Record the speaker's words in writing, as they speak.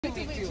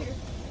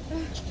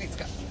Please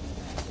come.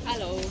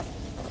 Hello.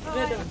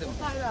 Hi,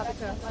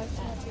 Radhika. Nice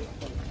to meet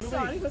you.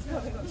 Sorry for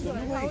coming. I'm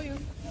sorry. How are you?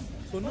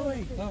 सुनो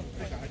भाई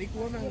गाड़ी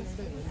कौन है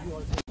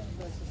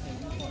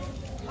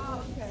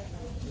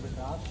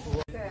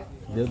Okay.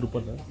 दे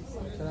ऊपर ना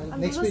And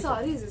those are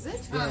sarees, is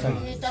it?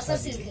 Tasar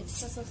silk.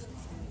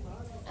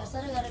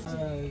 Tasar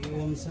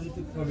Om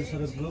Shanti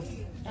producer group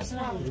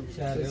Tasar.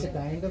 It's a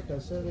kind of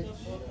tussar which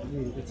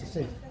it's a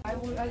silk. I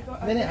got.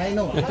 I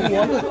know. If you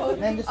want to,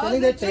 I'm just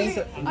telling that chains.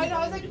 I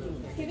was like,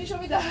 can you show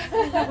me that?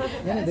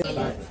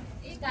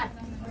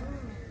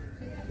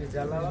 ये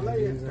जाला वाला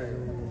ये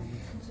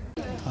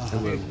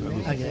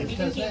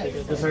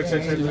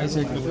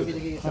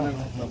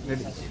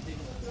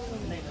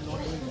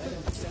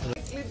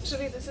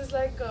Literally, this is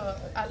like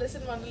Alice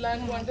in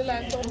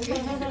Wonderland for me.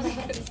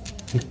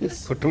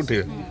 Photo उठे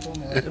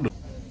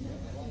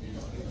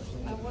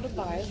I want to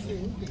buy a few.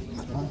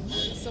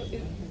 So,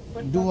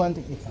 but Do one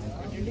thing.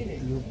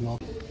 You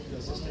block.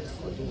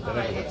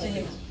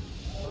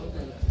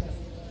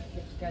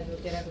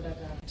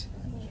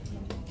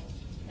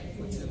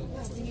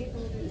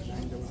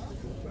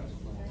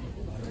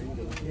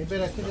 ये पे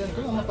रख के दे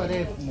तो हम परे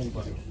नहीं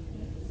पड़े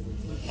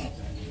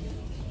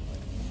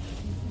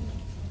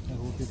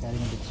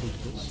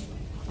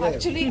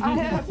actually,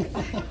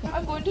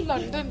 I'm going to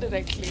London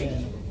directly,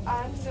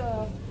 and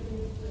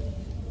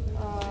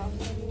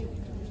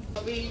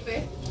we'll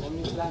pay.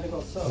 Yeah.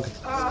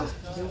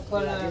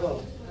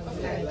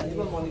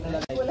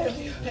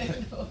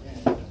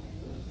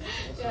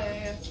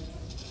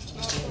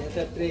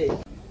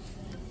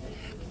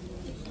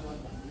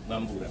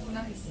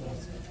 Nice.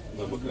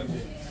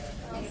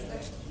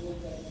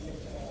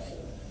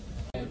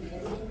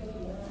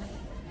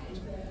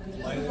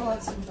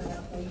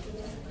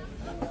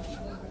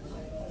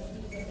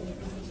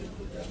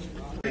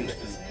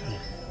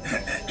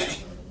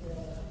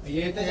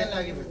 ये तो जन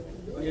लागे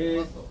ये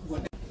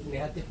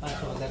निहाती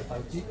 5000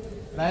 पाउची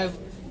प्राय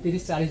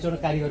 30-40 जन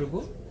कारीगर को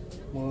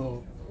मो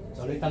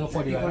चले ताको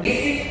परिवार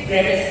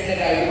premise that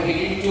I would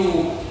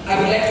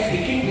like to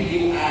begin with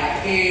you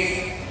at is,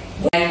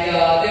 and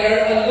there are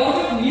a lot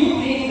of new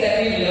things that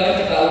we've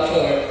learned about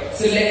her.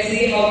 So let's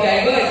see how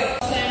diverse.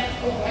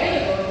 A while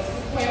ago,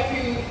 quite a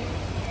few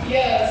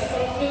years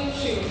for a film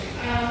shoot,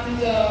 and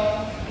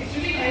it's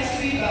really nice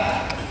to be back.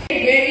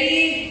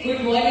 Very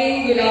good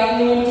morning, good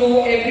afternoon to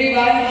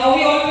everyone. How are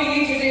you all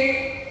feeling today?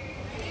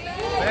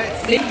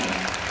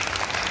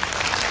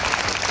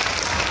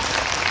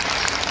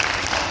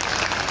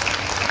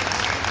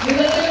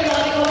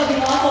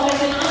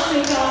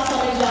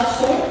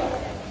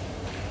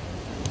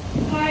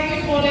 Hi,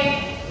 good morning.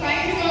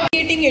 Thank you for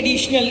Creating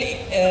additional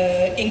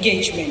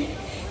engagement.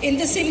 In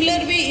the similar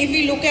way, if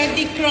we look at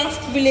the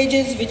craft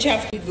villages which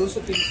have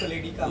 200-300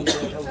 lady काम कर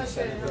रहा था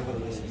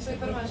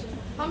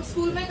हम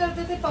school में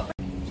करते थे पप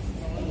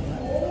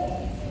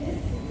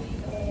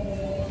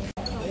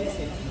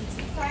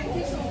Thank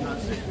you so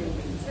much.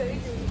 It's very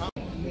good.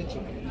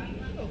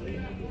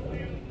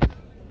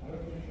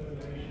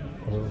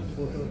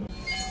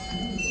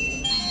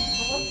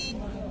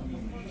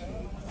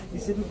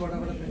 इससे भी बड़ा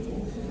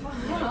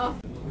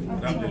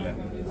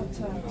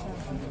अच्छा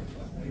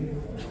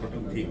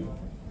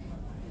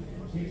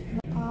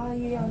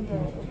ये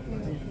अंदर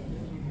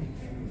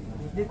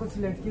ये कुछ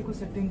लड़की को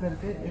सेटिंग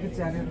करके एक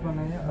चैरेट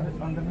बनाया और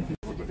अंदर में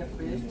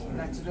पेस्ट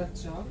नेचुरल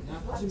चॉक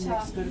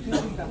मिक्स करके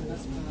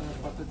कैनवस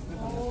पत्ते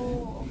बनाते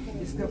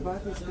हैं। इसके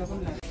बाद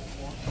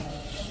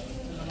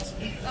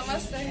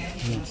नमस्ते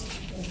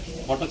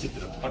फोटो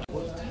चित्र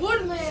वुड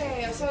में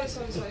सॉरी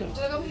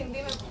जब हम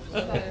हिंदी में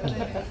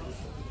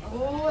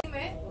वो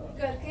में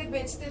करके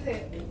बेचते थे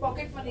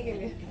पॉकेट मनी के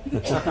लिए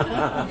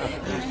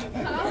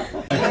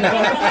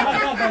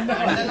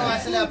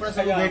असले आपण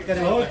सब वेट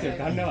करें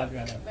धन्यवाद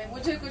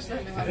मुझे कुछ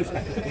धन्यवाद